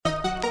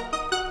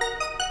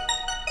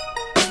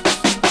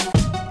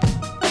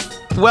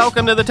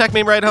Welcome to the Tech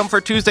Meme Ride Home for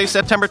Tuesday,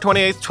 September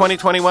 28th,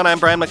 2021. I'm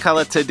Brian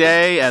McCullough.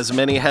 Today, as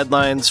many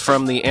headlines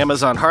from the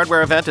Amazon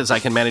hardware event as I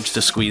can manage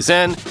to squeeze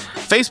in.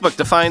 Facebook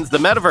defines the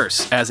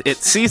metaverse as it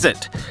sees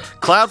it.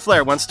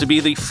 Cloudflare wants to be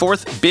the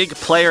fourth big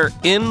player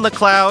in the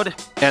cloud.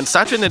 And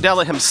Satya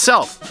Nadella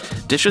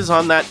himself dishes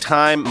on that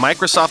time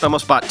Microsoft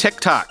almost bought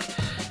TikTok.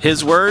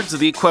 His words,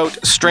 the quote,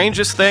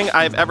 strangest thing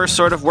I've ever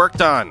sort of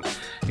worked on.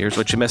 Here's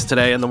what you missed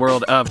today in the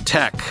world of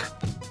tech.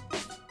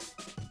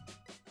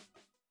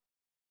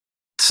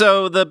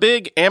 So the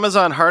big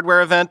Amazon hardware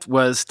event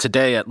was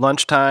today at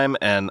lunchtime,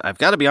 and I've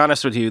got to be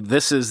honest with you,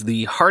 this is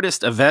the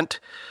hardest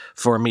event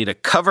for me to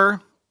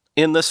cover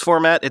in this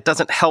format. It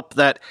doesn't help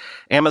that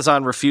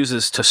Amazon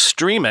refuses to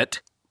stream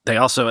it. They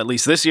also, at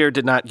least this year,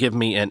 did not give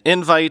me an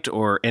invite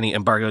or any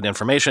embargoed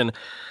information.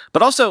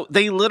 But also,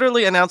 they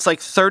literally announced like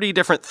 30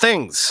 different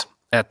things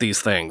at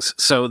these things.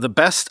 So the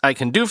best I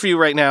can do for you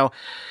right now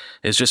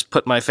is just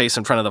put my face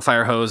in front of the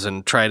fire hose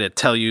and try to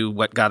tell you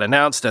what got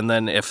announced. And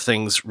then if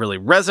things really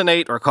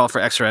resonate or call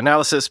for extra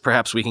analysis,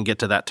 perhaps we can get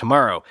to that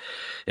tomorrow.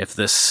 If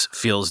this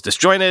feels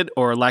disjointed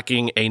or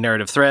lacking a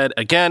narrative thread,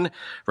 again,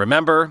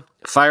 remember,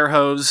 fire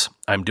hose,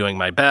 I'm doing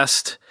my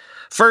best.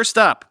 First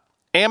up,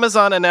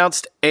 Amazon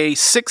announced a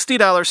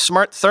 $60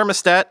 smart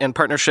thermostat in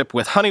partnership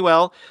with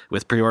Honeywell,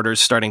 with pre-orders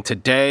starting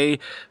today.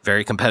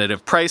 Very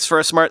competitive price for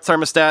a smart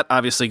thermostat,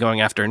 obviously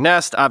going after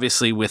Nest,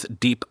 obviously with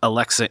deep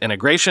Alexa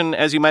integration,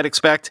 as you might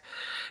expect.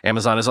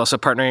 Amazon is also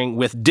partnering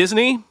with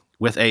Disney,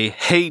 with a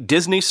Hey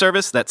Disney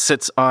service that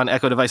sits on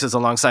Echo devices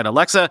alongside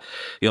Alexa.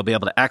 You'll be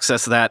able to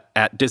access that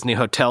at Disney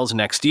hotels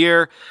next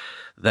year.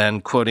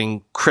 Then,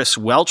 quoting Chris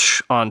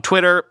Welch on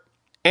Twitter,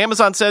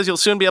 Amazon says you'll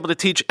soon be able to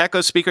teach Echo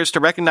speakers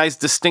to recognize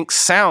distinct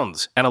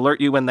sounds and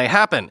alert you when they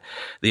happen.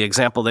 The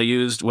example they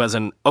used was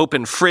an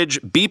open fridge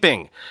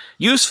beeping.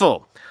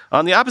 Useful.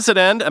 On the opposite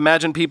end,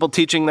 imagine people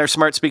teaching their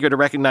smart speaker to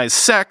recognize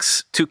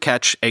sex to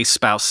catch a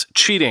spouse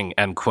cheating,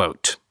 end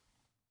quote.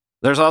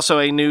 There's also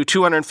a new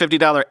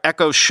 $250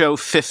 Echo Show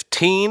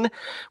 15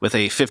 with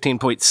a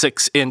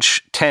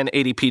 15.6-inch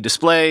 1080p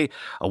display,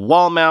 a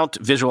wall mount,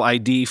 visual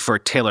ID for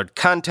tailored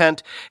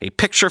content, a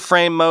picture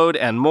frame mode,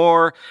 and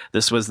more.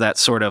 This was that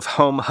sort of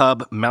home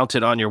hub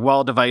mounted on your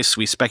wall device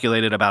we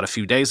speculated about a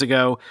few days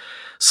ago.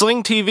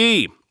 Sling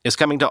TV is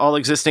coming to all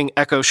existing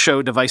Echo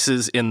Show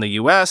devices in the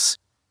US.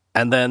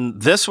 And then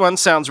this one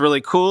sounds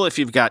really cool if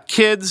you've got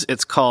kids.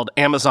 It's called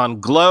Amazon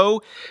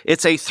Glow.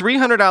 It's a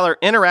 $300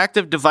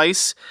 interactive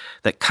device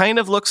that kind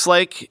of looks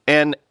like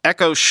an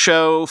Echo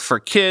Show for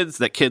kids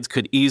that kids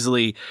could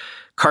easily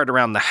cart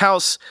around the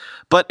house.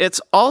 But it's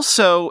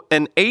also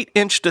an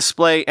 8-inch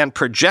display and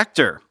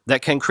projector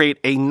that can create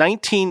a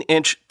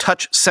 19-inch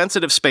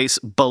touch-sensitive space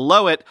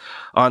below it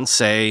on,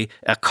 say,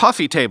 a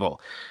coffee table.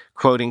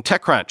 Quoting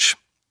TechCrunch,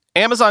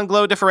 Amazon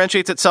Glow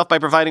differentiates itself by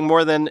providing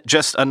more than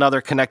just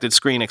another connected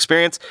screen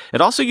experience. It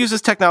also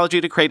uses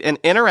technology to create an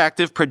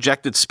interactive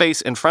projected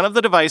space in front of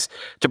the device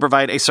to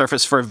provide a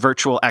surface for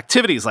virtual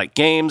activities like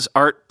games,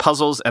 art,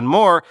 puzzles, and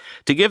more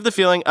to give the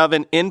feeling of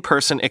an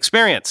in-person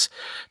experience.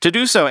 To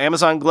do so,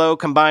 Amazon Glow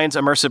combines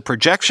immersive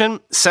projection,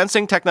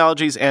 sensing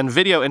technologies, and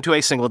video into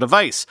a single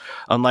device.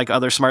 Unlike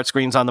other smart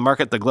screens on the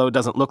market, the Glow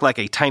doesn't look like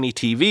a tiny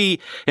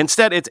TV.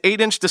 Instead, its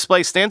 8-inch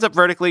display stands up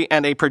vertically,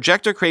 and a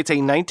projector creates a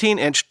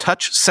 19-inch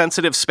touch-sensitive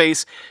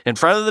space in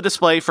front of the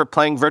display for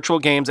playing virtual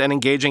games and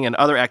engaging in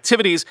other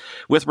activities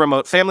with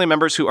remote family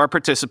members who are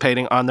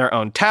participating on their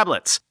own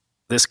tablets.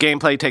 This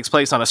gameplay takes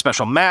place on a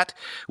special mat,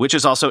 which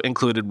is also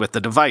included with the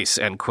device,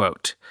 end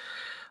quote.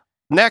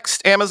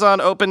 Next, Amazon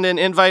opened an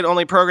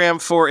invite-only program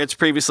for its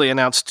previously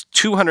announced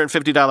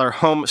 $250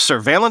 home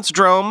surveillance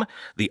drone,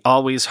 the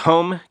Always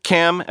Home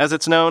Cam, as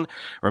it's known.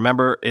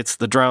 Remember, it's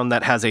the drone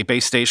that has a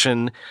base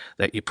station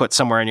that you put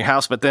somewhere in your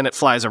house, but then it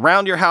flies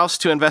around your house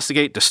to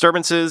investigate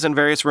disturbances in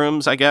various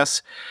rooms, I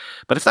guess.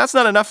 But if that's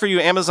not enough for you,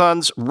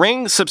 Amazon's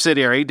Ring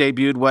subsidiary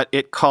debuted what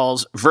it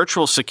calls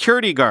Virtual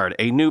Security Guard,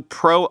 a new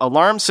pro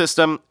alarm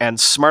system and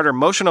smarter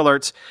motion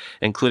alerts,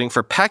 including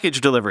for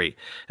package delivery.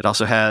 It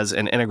also has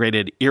an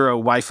integrated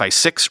Eero Wi-Fi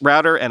 6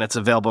 router, and it's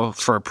available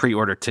for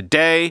pre-order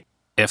today.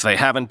 If they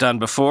haven't done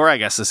before, I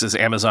guess this is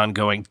Amazon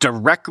going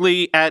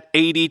directly at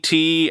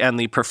ADT and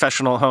the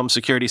professional home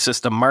security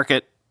system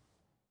market.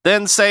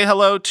 Then say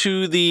hello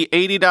to the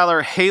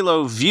 $80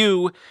 Halo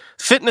View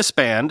fitness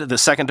band, the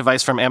second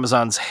device from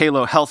Amazon's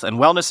Halo Health and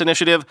Wellness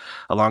initiative,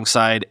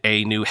 alongside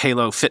a new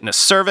Halo fitness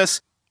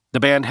service.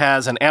 The band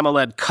has an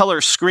AMOLED color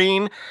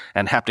screen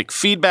and haptic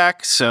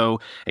feedback, so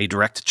a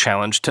direct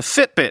challenge to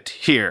Fitbit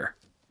here.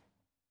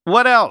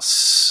 What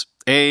else?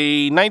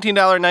 A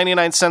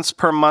 $19.99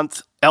 per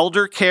month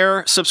elder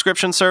care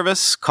subscription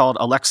service called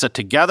Alexa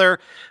Together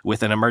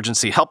with an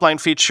emergency helpline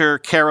feature,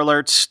 care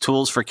alerts,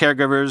 tools for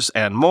caregivers,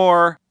 and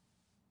more.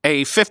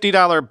 A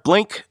 $50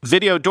 Blink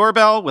video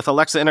doorbell with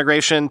Alexa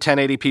integration,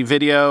 1080p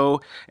video,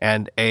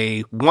 and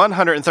a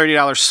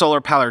 $130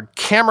 solar-powered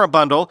camera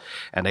bundle,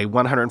 and a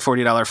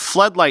 $140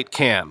 floodlight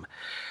cam.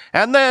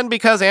 And then,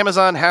 because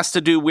Amazon has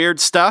to do weird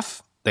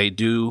stuff, They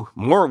do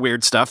more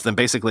weird stuff than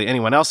basically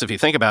anyone else if you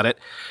think about it.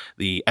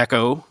 The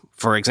Echo,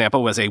 for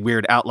example, was a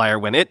weird outlier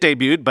when it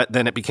debuted, but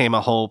then it became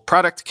a whole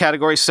product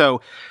category.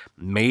 So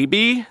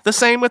maybe the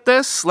same with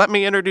this. Let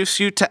me introduce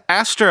you to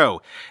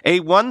Astro, a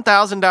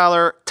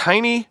 $1,000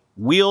 tiny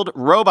wheeled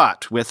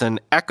robot with an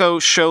Echo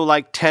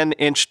Show-like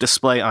 10-inch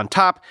display on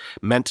top,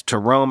 meant to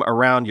roam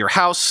around your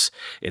house.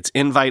 It's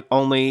invite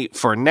only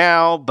for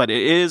now, but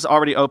it is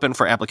already open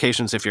for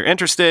applications if you're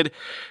interested.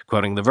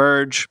 Quoting The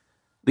Verge,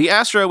 the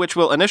Astro, which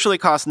will initially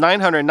cost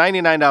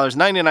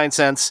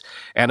 $999.99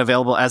 and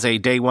available as a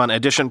Day One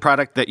Edition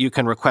product that you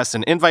can request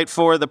an invite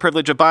for the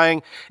privilege of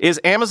buying,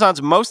 is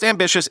Amazon's most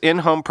ambitious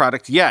in-home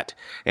product yet.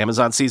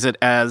 Amazon sees it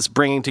as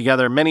bringing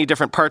together many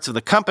different parts of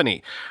the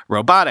company: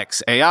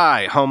 robotics,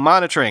 AI, home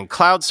monitoring,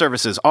 cloud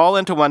services, all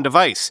into one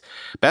device.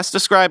 Best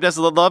described as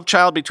the love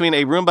child between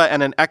a Roomba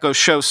and an Echo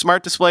Show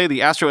smart display,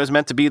 the Astro is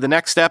meant to be the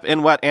next step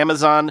in what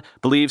Amazon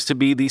believes to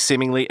be the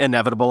seemingly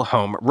inevitable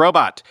home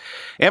robot.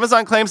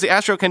 Amazon claims the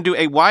Astro can do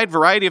a wide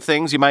variety of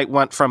things you might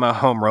want from a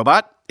home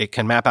robot. It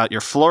can map out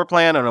your floor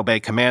plan and obey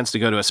commands to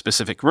go to a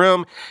specific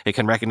room. It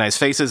can recognize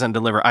faces and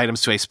deliver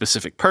items to a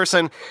specific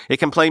person. It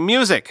can play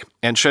music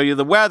and show you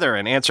the weather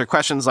and answer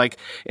questions like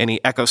any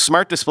Echo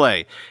Smart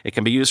display. It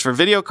can be used for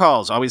video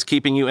calls, always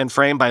keeping you in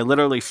frame by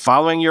literally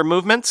following your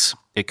movements.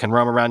 It can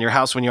roam around your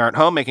house when you aren't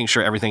home, making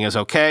sure everything is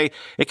okay.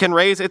 It can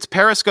raise its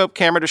periscope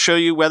camera to show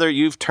you whether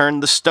you've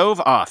turned the stove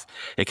off.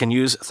 It can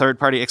use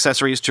third-party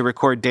accessories to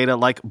record data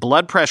like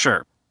blood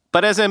pressure.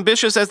 But as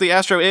ambitious as the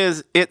Astro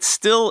is, it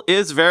still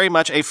is very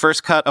much a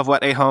first cut of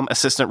what a home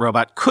assistant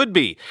robot could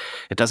be.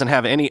 It doesn't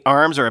have any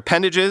arms or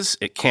appendages.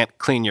 It can't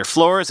clean your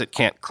floors. It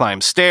can't climb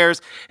stairs.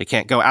 It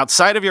can't go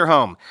outside of your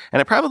home. And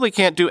it probably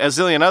can't do a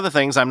zillion other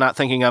things I'm not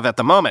thinking of at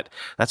the moment.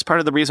 That's part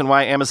of the reason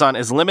why Amazon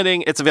is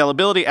limiting its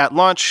availability at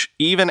launch.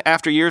 Even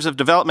after years of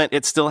development,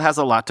 it still has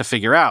a lot to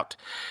figure out.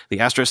 The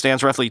Astro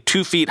stands roughly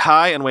 2 feet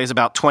high and weighs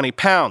about 20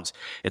 pounds.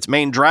 Its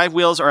main drive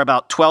wheels are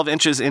about 12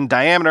 inches in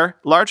diameter,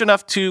 large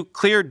enough to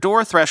clear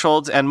door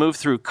thresholds and move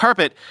through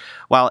carpet,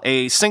 while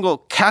a single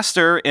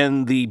caster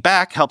in the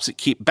back helps it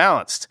keep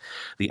balanced.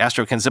 The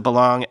Astro can zip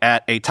along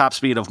at a top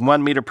speed of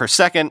 1 meter per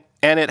second,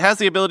 and it has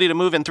the ability to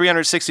move in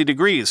 360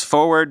 degrees,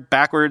 forward,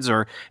 backwards,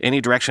 or any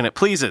direction it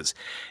pleases.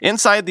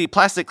 Inside the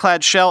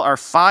plastic-clad shell are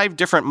 5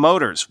 different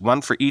motors,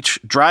 one for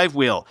each drive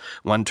wheel,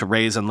 one to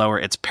raise and lower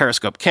its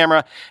periscope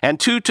camera, and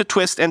 2 to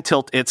twist and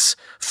tilt its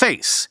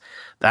face.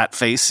 That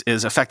face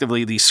is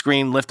effectively the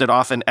screen lifted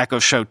off an Echo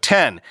Show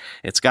 10.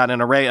 It's got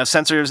an array of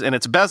sensors in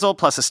its bezel,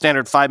 plus a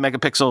standard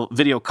 5-megapixel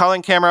video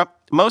calling camera.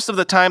 Most of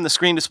the time, the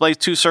screen displays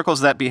 2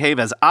 circles that behave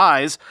as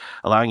eyes,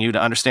 allowing you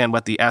to understand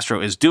what the Astro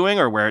is doing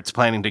or where it's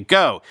planning to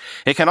go.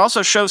 It can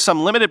also show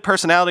some limited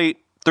personality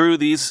through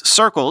these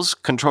circles,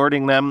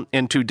 contorting them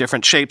into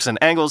different shapes and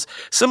angles,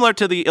 similar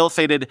to the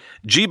ill-fated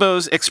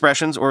Jibo's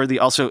expressions or the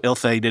also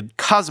ill-fated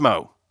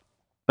Cosmo.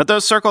 But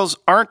those circles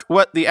aren't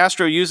what the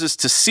Astro uses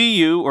to see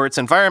you or its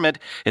environment.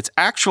 Its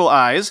actual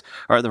eyes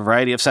are the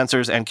variety of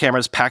sensors and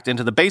cameras packed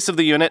into the base of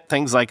the unit,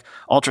 things like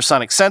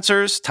ultrasonic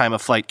sensors,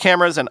 time-of-flight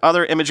cameras, and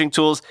other imaging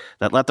tools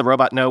that let the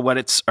robot know what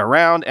it's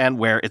around and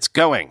where it's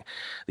going.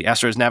 The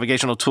Astro's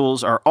navigational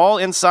tools are all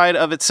inside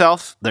of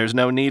itself. There's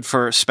no need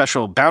for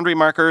special boundary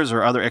markers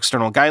or other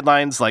external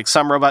guidelines like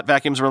some robot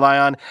vacuums rely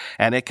on,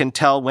 and it can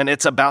tell when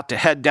it's about to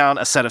head down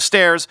a set of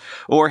stairs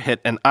or hit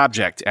an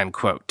object, end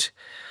quote.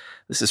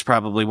 This is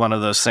probably one of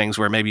those things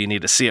where maybe you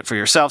need to see it for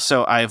yourself,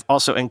 so I've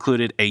also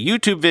included a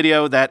YouTube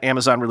video that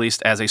Amazon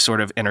released as a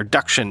sort of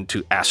introduction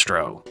to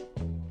Astro.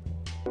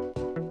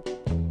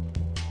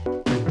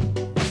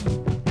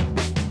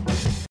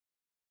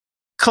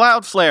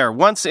 Cloudflare,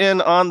 once in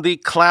on the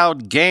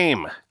cloud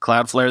game.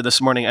 Cloudflare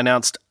this morning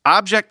announced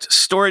Object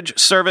Storage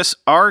Service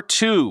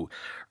R2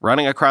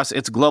 running across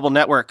its global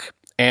network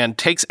and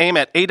takes aim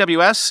at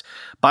AWS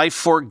by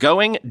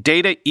foregoing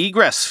data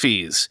egress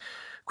fees.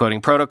 Quoting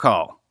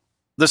Protocol,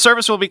 the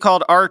service will be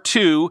called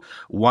R2,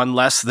 one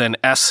less than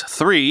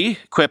S3,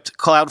 quipped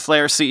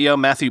Cloudflare CEO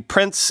Matthew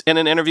Prince in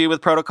an interview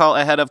with Protocol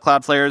ahead of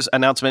Cloudflare's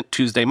announcement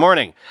Tuesday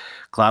morning.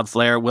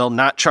 Cloudflare will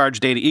not charge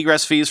data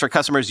egress fees for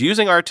customers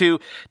using R2,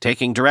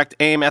 taking direct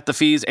aim at the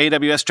fees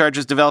AWS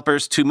charges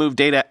developers to move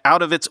data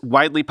out of its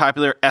widely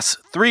popular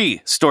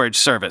S3 storage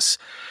service.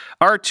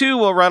 R2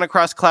 will run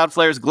across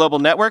Cloudflare's global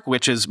network,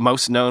 which is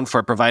most known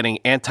for providing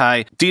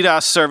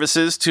anti-DDoS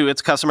services to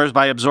its customers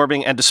by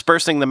absorbing and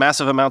dispersing the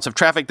massive amounts of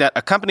traffic that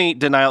accompany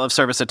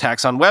denial-of-service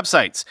attacks on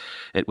websites.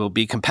 It will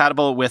be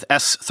compatible with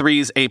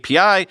S3's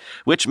API,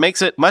 which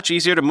makes it much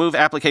easier to move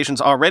applications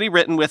already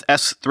written with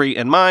S3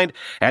 in mind,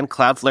 and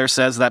Cloudflare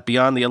says that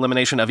beyond the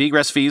elimination of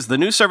egress fees, the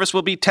new service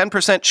will be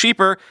 10%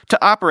 cheaper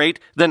to operate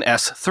than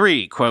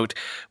S3. Quote,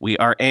 "We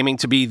are aiming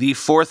to be the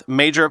 4th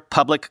major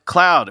public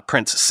cloud,"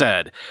 Prince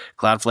said.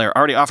 Cloudflare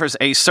already offers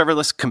a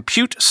serverless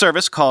compute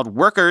service called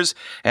Workers,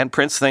 and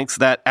Prince thinks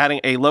that adding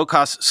a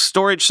low-cost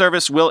storage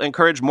service will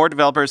encourage more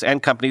developers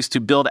and companies to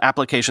build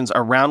applications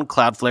around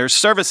Cloudflare's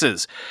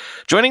services.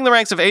 Joining the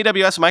ranks of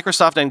AWS,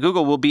 Microsoft, and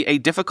Google will be a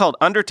difficult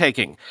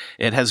undertaking.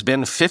 It has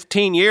been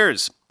 15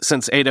 years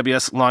since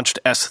AWS launched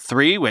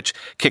S3, which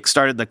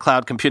kickstarted the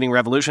cloud computing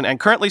revolution and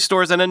currently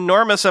stores an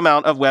enormous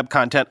amount of web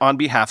content on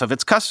behalf of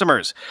its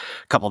customers.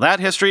 Couple that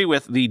history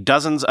with the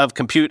dozens of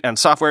compute and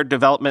software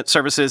development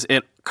services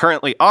it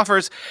currently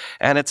offers,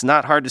 and it's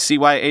not hard to see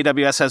why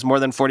AWS has more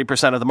than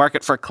 40% of the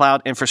market for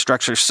cloud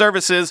infrastructure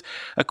services,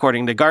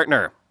 according to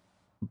Gartner.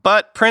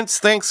 But Prince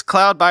thinks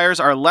cloud buyers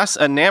are less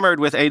enamored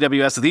with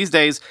AWS these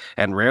days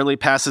and rarely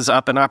passes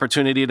up an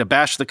opportunity to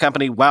bash the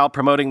company while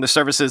promoting the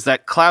services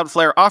that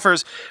Cloudflare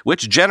offers,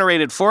 which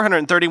generated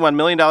 $431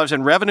 million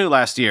in revenue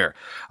last year.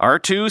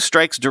 R2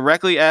 strikes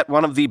directly at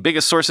one of the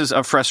biggest sources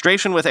of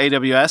frustration with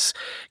AWS.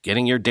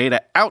 Getting your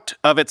data out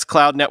of its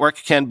cloud network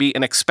can be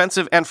an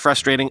expensive and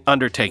frustrating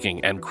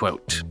undertaking, end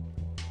quote.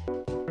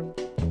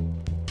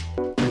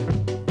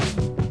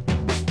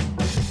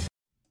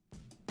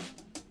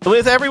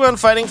 With everyone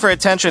fighting for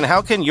attention,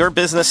 how can your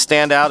business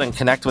stand out and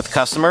connect with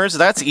customers?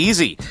 That's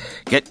easy.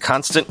 Get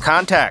Constant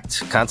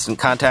Contact. Constant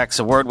Contact's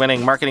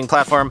award-winning marketing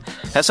platform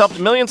has helped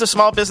millions of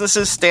small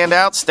businesses stand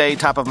out, stay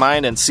top of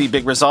mind, and see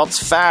big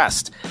results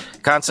fast.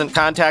 Constant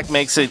Contact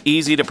makes it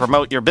easy to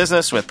promote your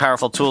business with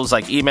powerful tools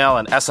like email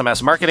and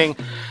SMS marketing,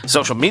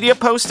 social media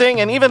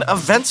posting, and even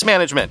events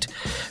management.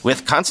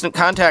 With Constant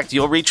Contact,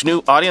 you'll reach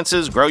new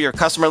audiences, grow your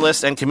customer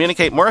list, and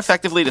communicate more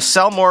effectively to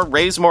sell more,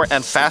 raise more,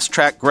 and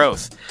fast-track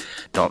growth.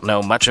 Don't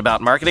know much about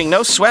marketing?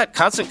 No sweat.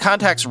 Constant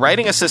Contact's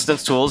writing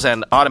assistance tools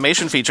and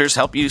automation features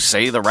help you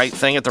say the right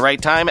thing at the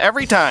right time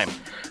every time.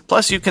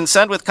 Plus, you can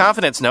send with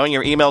confidence knowing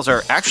your emails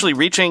are actually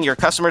reaching your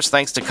customers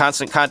thanks to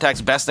Constant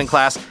Contact's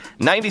best-in-class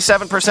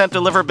 97%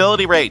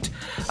 deliverability rate.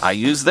 I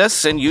use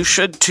this, and you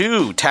should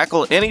too.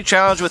 Tackle any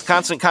challenge with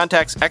Constant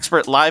Contact's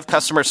expert live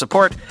customer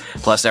support.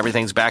 Plus,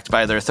 everything's backed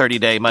by their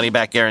 30-day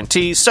money-back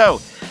guarantee.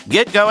 So,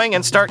 get going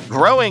and start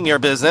growing your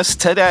business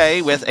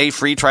today with a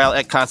free trial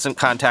at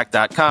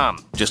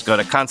ConstantContact.com. Just go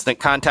to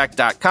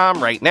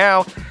ConstantContact.com right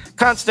now.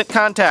 Constant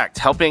Contact,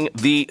 helping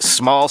the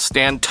small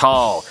stand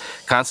tall.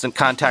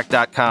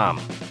 ConstantContact.com.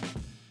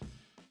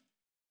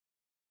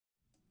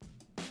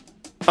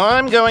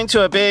 I'm going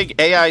to a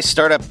big AI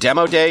startup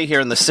demo day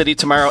here in the city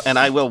tomorrow, and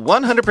I will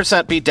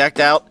 100% be decked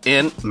out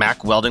in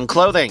Mack Weldon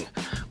clothing.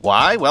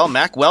 Why? Well,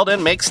 Mack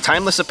Weldon makes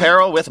timeless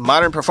apparel with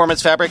modern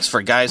performance fabrics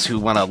for guys who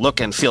want to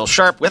look and feel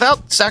sharp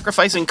without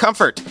sacrificing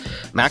comfort.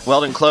 Mack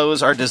Weldon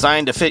clothes are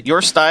designed to fit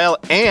your style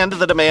and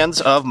the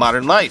demands of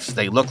modern life.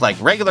 They look like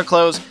regular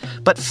clothes,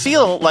 but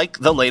feel like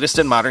the latest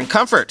in modern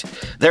comfort.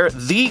 They're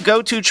the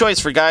go-to choice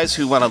for guys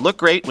who want to look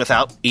great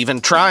without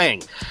even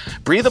trying.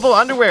 Breathable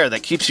underwear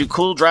that keeps you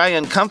cool, dry,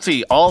 and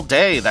comfy all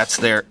day. That's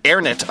their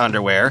AirKnit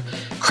underwear.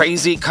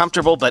 Crazy,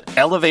 comfortable, but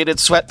elevated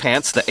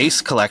sweatpants, the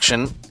Ace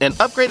collection. An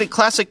upgraded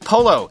classic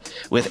polo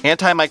with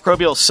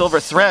antimicrobial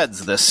silver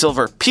threads, the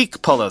Silver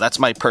Peak polo. That's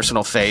my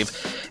personal fave.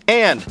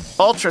 And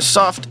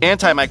ultra-soft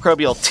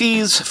antimicrobial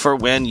tees for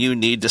when you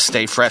need to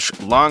stay fresh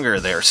longer.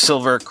 Their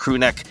silver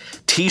crewneck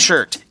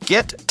t-shirt.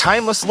 Get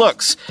timeless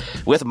looks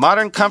with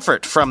modern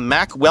comfort from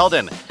Mack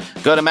Weldon.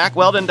 Go to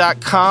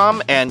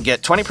MackWeldon.com and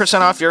get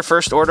 20% off your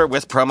first order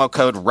with promo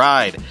code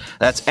RIDE.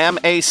 That's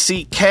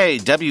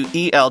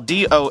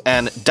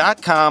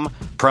MackWeldon.com,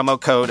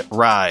 promo code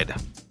RIDE.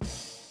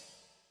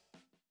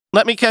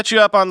 Let me catch you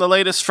up on the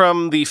latest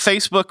from the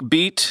Facebook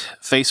beat.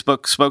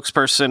 Facebook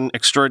spokesperson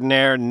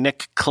extraordinaire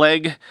Nick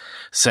Clegg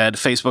said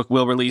Facebook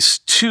will release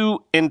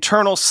 2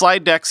 internal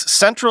slide decks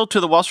central to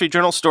the Wall Street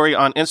Journal story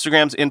on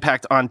Instagram's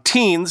impact on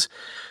teens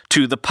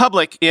to the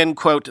public in,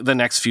 quote, the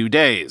next few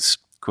days,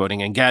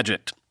 quoting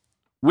Engadget.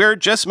 We're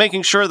just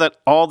making sure that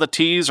all the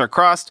T's are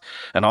crossed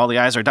and all the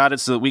I's are dotted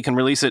so that we can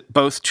release it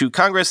both to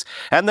Congress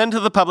and then to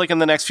the public in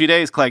the next few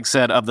days, Clegg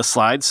said of the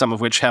slides, some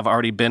of which have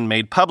already been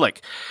made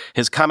public.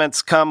 His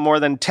comments come more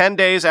than 10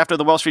 days after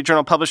the Wall Street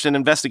Journal published an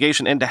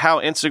investigation into how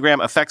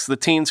Instagram affects the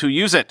teens who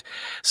use it.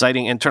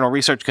 Citing internal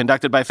research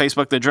conducted by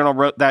Facebook, the journal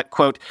wrote that,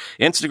 quote,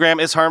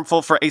 Instagram is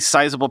harmful for a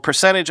sizable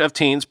percentage of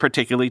teens,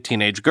 particularly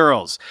teenage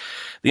girls.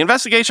 The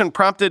investigation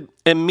prompted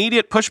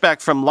immediate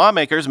pushback from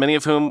lawmakers, many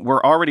of whom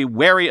were already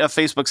wary of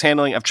Facebook's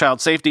handling of child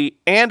safety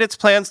and its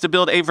plans to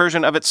build a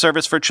version of its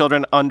service for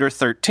children under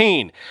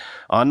 13.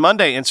 On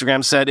Monday,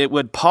 Instagram said it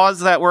would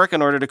pause that work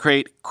in order to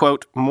create,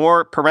 quote,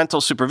 more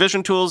parental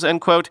supervision tools, end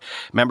quote.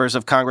 Members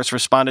of Congress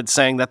responded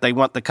saying that they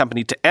want the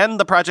company to end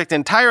the project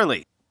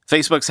entirely.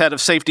 Facebook's head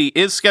of safety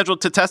is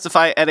scheduled to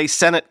testify at a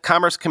Senate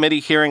Commerce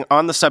Committee hearing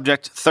on the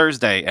subject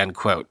Thursday, end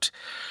quote.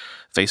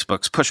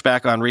 Facebook's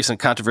pushback on recent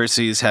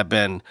controversies have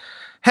been,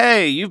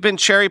 hey, you've been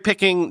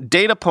cherry-picking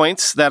data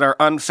points that are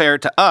unfair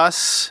to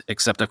us,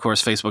 except, of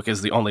course, Facebook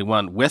is the only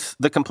one with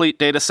the complete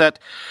data set.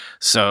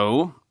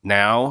 So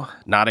now,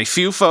 not a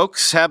few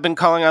folks have been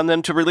calling on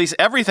them to release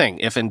everything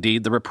if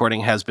indeed the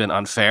reporting has been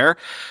unfair.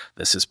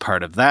 This is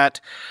part of that.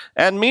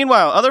 And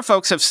meanwhile, other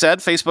folks have said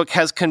Facebook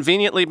has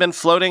conveniently been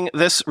floating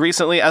this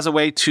recently as a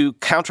way to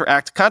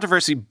counteract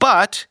controversy,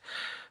 but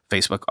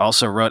Facebook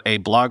also wrote a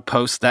blog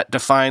post that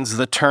defines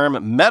the term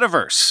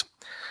metaverse.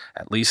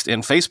 at least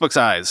in Facebook's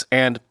eyes,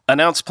 and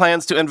announced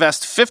plans to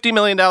invest $50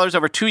 million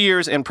over 2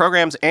 years in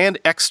programs and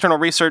external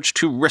research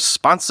to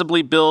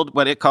responsibly build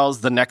what it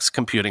calls the next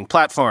computing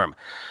platform.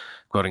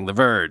 Quoting The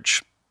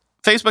Verge.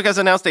 Facebook has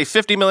announced a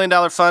 $50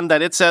 million fund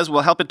that it says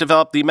will help it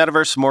develop the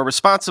metaverse more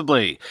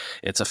responsibly.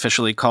 It's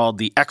officially called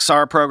the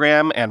XR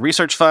Program and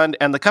Research Fund,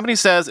 and the company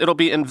says it'll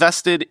be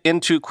invested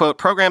into, quote,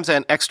 programs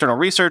and external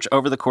research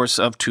over the course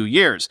of 2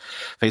 years.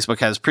 Facebook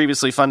has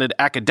previously funded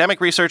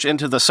academic research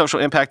into the social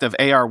impact of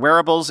AR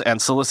wearables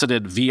and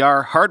solicited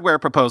VR hardware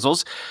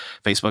proposals.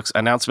 Facebook's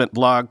announcement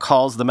blog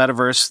calls the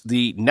metaverse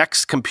the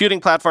next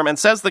computing platform and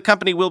says the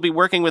company will be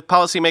working with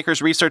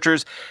policymakers,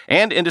 researchers,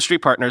 and industry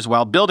partners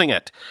while building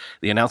it.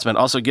 The announcement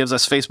also gives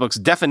us Facebook's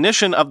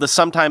definition of the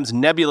sometimes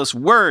nebulous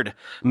word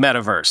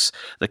metaverse.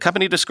 The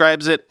company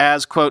describes it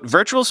as, quote,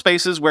 virtual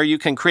spaces where you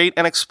can create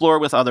and explore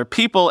with other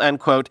people, end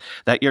quote,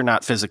 that you're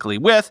not physically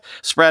with,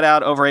 spread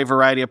out over a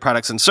variety of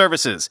products and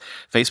services.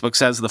 Facebook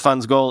says the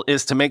fund's goal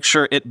is to make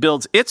sure it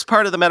builds its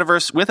part of the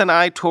metaverse with an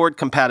eye toward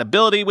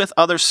compatibility with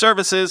other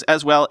services,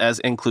 as well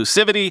as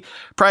inclusivity,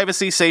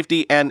 privacy,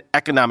 safety, and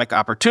economic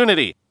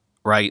opportunity.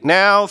 Right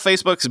now,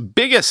 Facebook's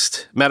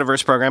biggest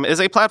metaverse program is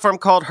a platform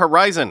called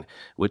Horizon,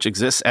 which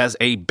exists as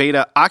a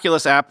beta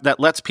Oculus app that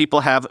lets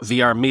people have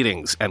VR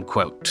meetings, end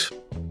quote.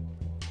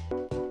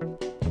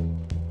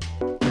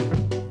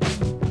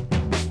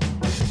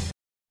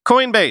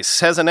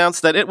 Coinbase has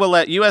announced that it will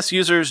let U.S.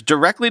 users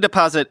directly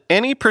deposit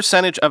any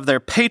percentage of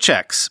their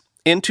paychecks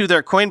into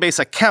their Coinbase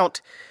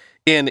account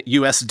in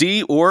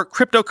USD or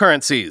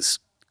cryptocurrencies,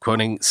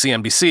 quoting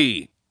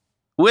CNBC.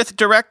 With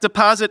direct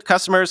deposit,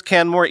 customers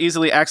can more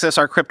easily access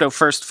our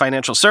crypto-first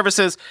financial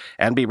services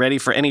and be ready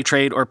for any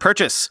trade or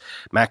purchase.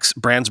 Max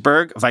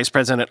Brandsburg, vice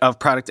president of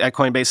product at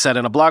Coinbase, said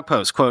in a blog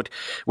post, quote,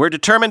 we're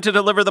determined to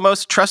deliver the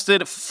most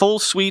trusted full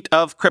suite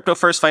of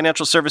crypto-first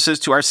financial services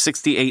to our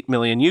 68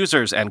 million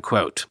users, end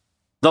quote.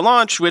 The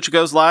launch, which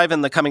goes live in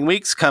the coming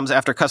weeks, comes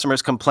after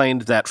customers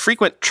complained that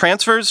frequent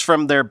transfers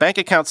from their bank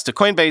accounts to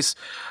Coinbase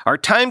are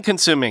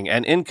time-consuming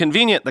and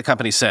inconvenient, the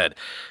company said.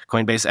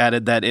 Coinbase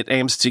added that it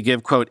aims to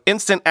give, quote,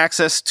 instant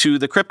access to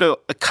the crypto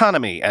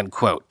economy, end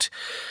quote.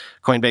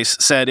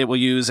 Coinbase said it will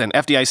use an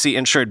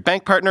FDIC-insured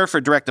bank partner for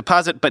direct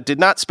deposit, but did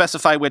not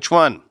specify which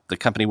one. The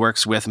company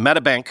works with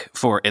MetaBank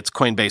for its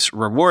Coinbase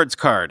Rewards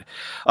card.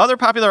 Other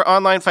popular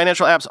online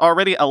financial apps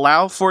already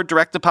allow for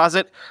direct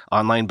deposit.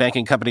 Online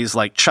banking companies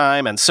like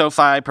Chime and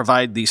SoFi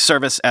provide the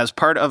service as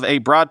part of a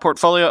broad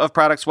portfolio of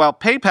products, while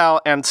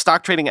PayPal and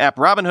stock trading app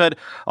Robinhood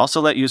also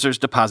let users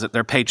deposit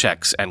their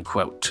paychecks, end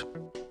quote.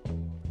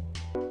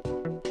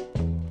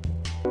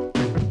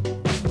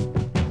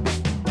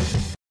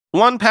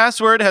 One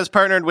Password has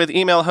partnered with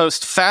email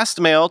host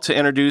Fastmail to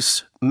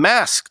introduce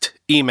Masked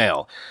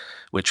Email,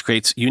 which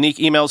creates unique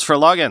emails for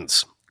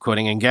logins,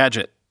 quoting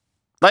Engadget.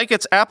 Like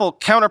its Apple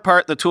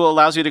counterpart, the tool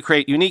allows you to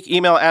create unique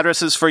email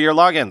addresses for your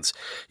logins.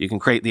 You can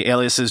create the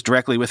aliases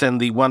directly within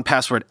the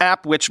 1Password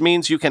app, which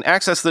means you can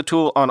access the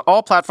tool on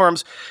all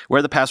platforms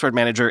where the password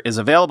manager is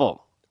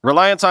available.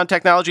 Reliance on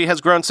technology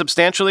has grown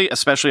substantially,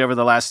 especially over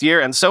the last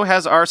year, and so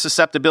has our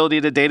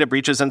susceptibility to data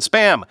breaches and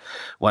spam.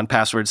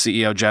 1Password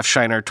CEO Jeff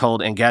Shiner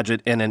told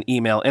Engadget in an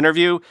email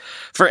interview,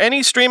 for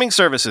any streaming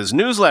services,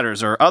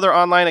 newsletters, or other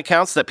online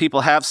accounts that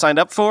people have signed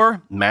up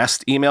for,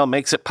 masked email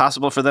makes it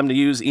possible for them to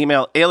use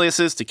email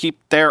aliases to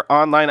keep their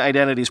online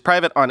identities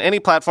private on any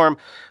platform,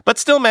 but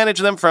still manage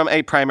them from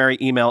a primary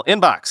email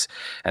inbox.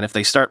 And if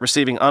they start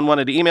receiving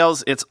unwanted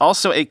emails, it's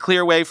also a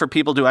clear way for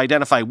people to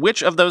identify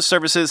which of those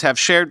services have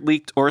shared,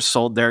 leaked, or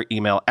sold their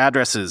email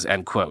addresses,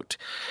 end quote.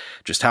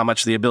 Just how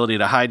much the ability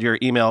to hide your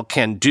email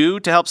can do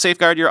to help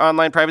safeguard your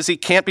online privacy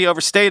can't be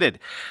overstated.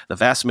 The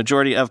vast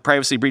majority of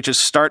privacy breaches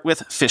start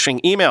with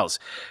phishing emails.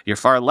 You're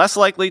far less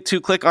likely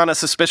to click on a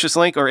suspicious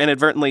link or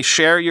inadvertently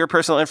share your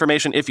personal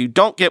information if you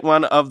don't get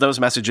one of those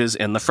messages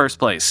in the first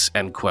place,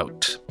 end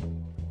quote.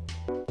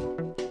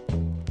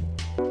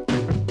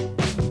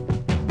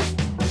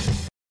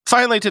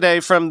 Finally today,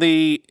 from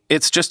the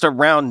it's just a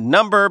round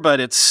number,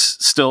 but it's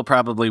still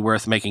probably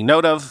worth making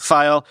note of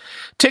file,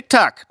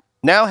 TikTok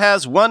now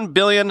has 1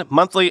 billion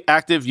monthly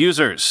active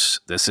users.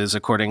 This is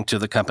according to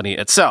the company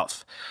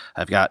itself.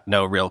 I've got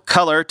no real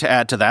color to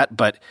add to that,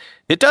 but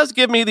it does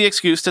give me the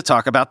excuse to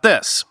talk about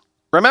this.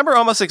 Remember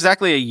almost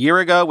exactly a year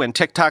ago when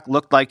TikTok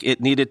looked like it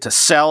needed to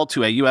sell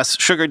to a U.S.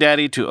 sugar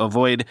daddy to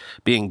avoid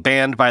being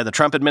banned by the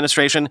Trump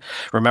administration?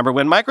 Remember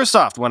when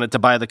Microsoft wanted to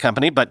buy the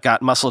company but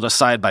got muscled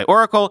aside by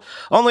Oracle,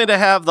 only to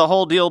have the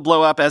whole deal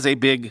blow up as a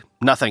big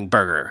nothing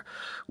burger?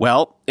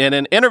 Well, in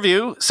an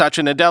interview,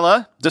 Satya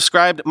Nadella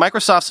described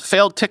Microsoft's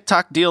failed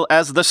TikTok deal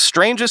as the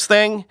strangest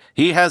thing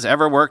he has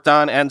ever worked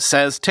on and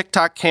says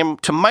TikTok came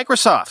to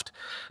Microsoft,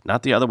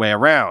 not the other way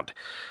around.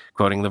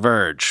 Quoting The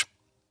Verge.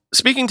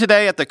 Speaking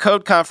today at the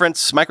Code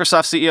Conference,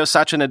 Microsoft CEO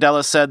Satya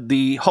Nadella said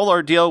the whole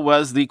ordeal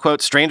was the,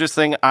 quote, strangest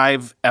thing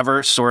I've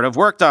ever sort of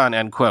worked on,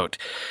 end quote.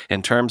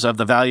 In terms of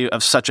the value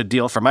of such a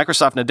deal for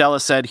Microsoft,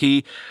 Nadella said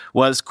he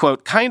was,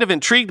 quote, kind of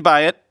intrigued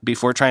by it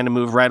before trying to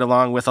move right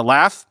along with a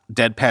laugh.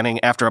 deadpanning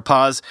after a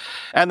pause.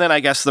 And then I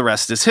guess the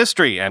rest is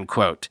history, end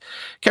quote.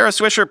 Kara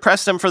Swisher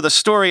pressed him for the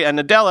story, and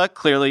Nadella,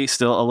 clearly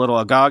still a little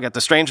agog at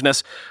the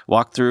strangeness,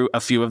 walked through a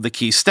few of the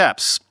key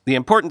steps. The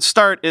important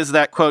start is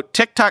that, quote,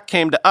 TikTok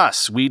came to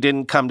us. We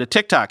didn't come to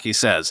TikTok, he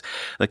says.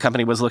 The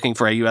company was looking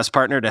for a U.S.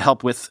 partner to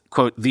help with,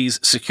 quote, these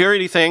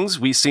security things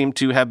we seem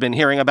to have been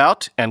hearing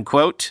about, end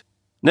quote.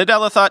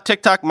 Nadella thought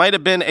TikTok might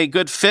have been a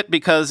good fit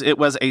because it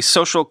was a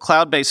social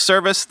cloud-based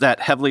service that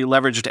heavily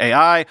leveraged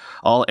AI,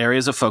 all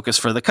areas of focus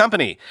for the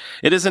company.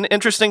 It is an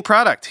interesting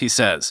product, he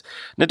says.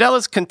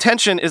 Nadella's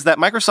contention is that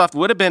Microsoft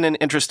would have been an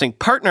interesting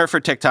partner for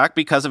TikTok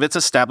because of its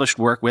established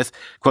work with,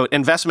 quote,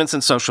 investments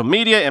in social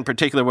media, in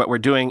particular what we're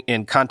doing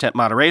in content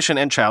moderation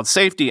and child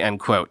safety, end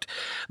quote.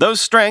 Those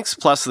strengths,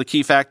 plus the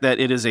key fact that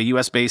it is a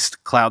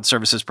U.S.-based cloud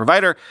services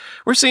provider,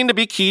 were seen to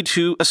be key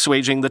to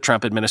assuaging the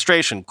Trump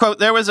administration. Quote,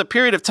 there was a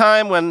period of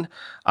time when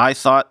I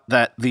thought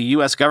that the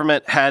U.S.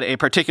 government had a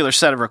particular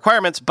set of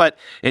requirements, but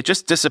it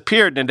just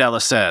disappeared,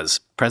 Nadella says.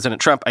 President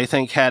Trump, I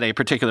think, had a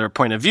particular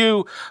point of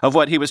view of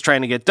what he was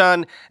trying to get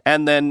done,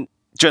 and then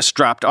just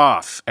dropped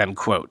off, end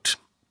quote.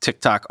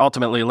 TikTok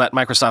ultimately let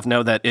Microsoft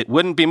know that it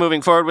wouldn't be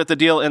moving forward with the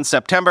deal in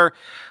September.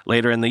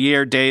 Later in the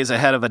year, days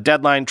ahead of a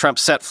deadline Trump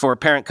set for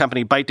parent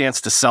company ByteDance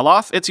to sell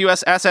off its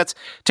U.S. assets,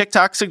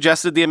 TikTok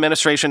suggested the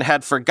administration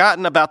had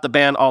forgotten about the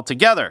ban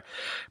altogether.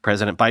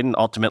 President Biden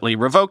ultimately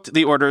revoked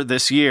the order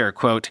this year.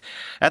 Quote,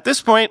 at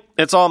this point,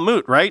 it's all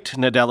moot, right?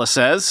 Nadella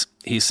says.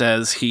 He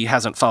says he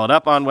hasn't followed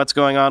up on what's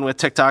going on with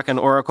TikTok and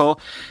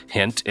Oracle.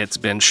 Hint, it's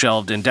been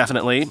shelved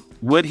indefinitely.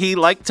 Would he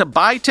like to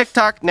buy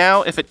TikTok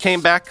now if it came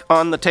back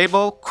on the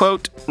table?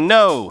 Quote,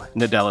 no,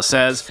 Nadella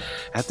says.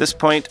 At this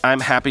point, I'm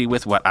happy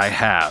with what I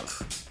have.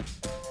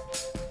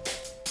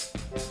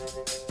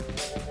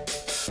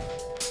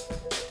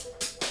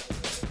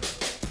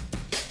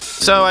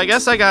 So I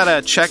guess I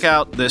gotta check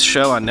out this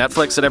show on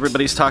Netflix that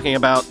everybody's talking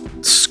about,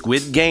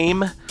 Squid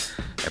Game.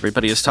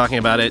 Everybody is talking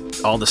about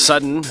it all of a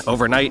sudden,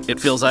 overnight, it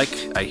feels like.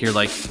 I hear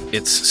like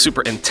it's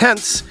super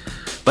intense,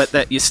 but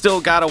that you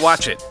still gotta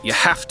watch it. You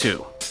have to,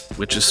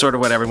 which is sort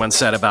of what everyone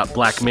said about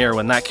Black Mirror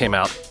when that came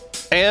out.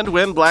 And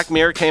when Black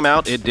Mirror came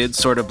out, it did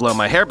sort of blow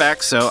my hair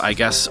back, so I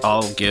guess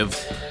I'll give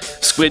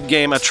Squid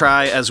Game a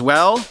try as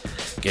well.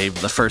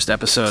 Gave the first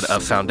episode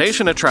of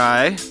Foundation a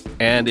try,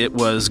 and it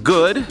was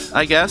good,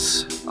 I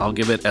guess. I'll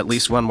give it at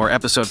least one more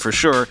episode for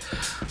sure.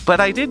 But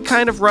I did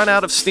kind of run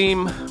out of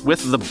steam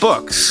with the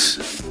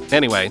books.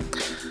 Anyway,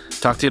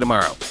 talk to you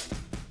tomorrow.